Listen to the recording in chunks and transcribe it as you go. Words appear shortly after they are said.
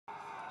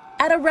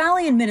At a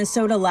rally in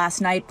Minnesota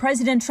last night,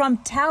 President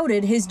Trump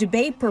touted his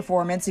debate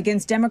performance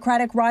against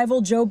Democratic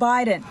rival Joe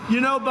Biden. You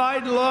know,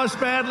 Biden lost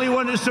badly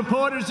when his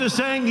supporters are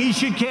saying he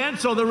should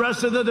cancel the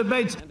rest of the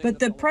debates. But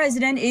the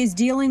president is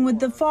dealing with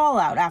the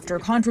fallout after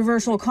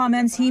controversial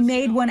comments he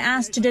made when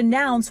asked to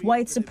denounce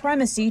white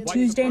supremacy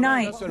Tuesday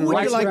night. Who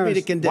would you like me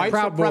to condemn? White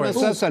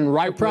supremacists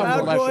and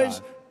Proud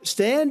Boys.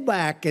 Stand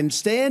back and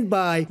stand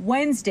by.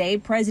 Wednesday,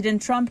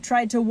 President Trump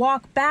tried to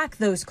walk back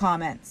those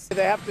comments.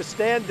 They have to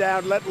stand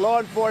down, let law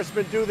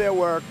enforcement do their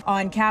work.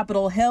 On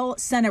Capitol Hill,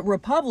 Senate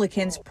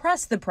Republicans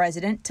pressed the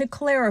president to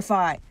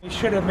clarify. He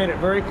should have made it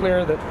very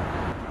clear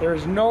that there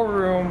is no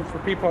room for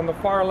people on the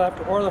far left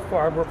or the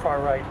far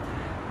right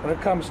when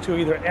it comes to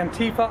either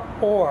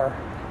Antifa or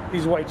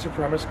these white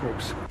supremacist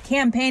groups.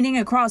 Campaigning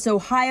across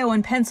Ohio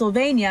and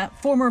Pennsylvania,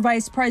 former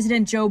Vice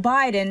President Joe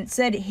Biden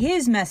said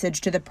his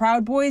message to the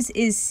Proud Boys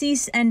is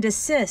cease and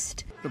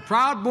desist. The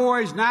Proud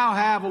Boys now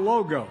have a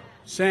logo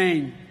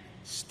saying,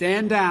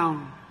 stand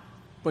down,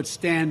 but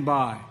stand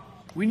by.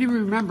 We need to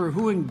remember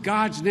who in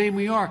God's name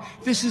we are.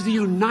 This is the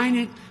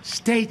United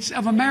States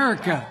of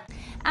America.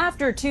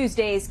 After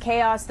Tuesday's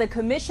chaos, the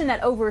commission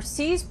that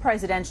oversees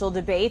presidential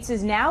debates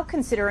is now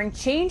considering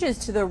changes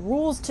to the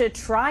rules to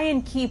try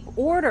and keep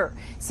order.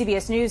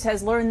 CBS News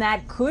has learned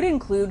that could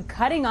include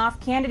cutting off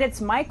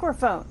candidates'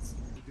 microphones.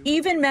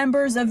 Even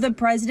members of the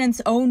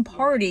president's own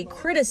party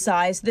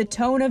criticized the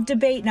tone of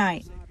debate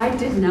night. I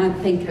did not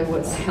think it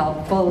was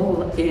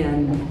helpful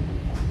in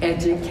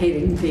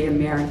educating the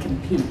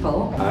American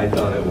people. I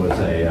thought it was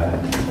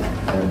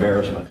an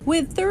embarrassment.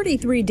 With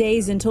 33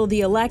 days until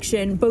the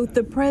election, both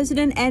the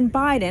president and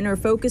Biden are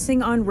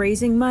focusing on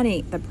raising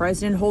money. The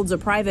president holds a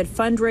private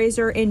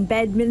fundraiser in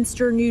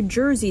Bedminster, New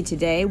Jersey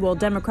today, while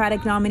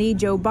Democratic nominee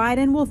Joe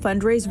Biden will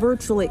fundraise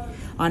virtually.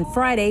 On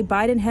Friday,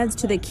 Biden heads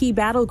to the key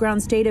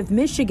battleground state of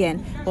Michigan,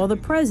 while the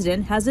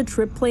president has a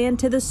trip planned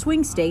to the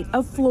swing state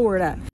of Florida.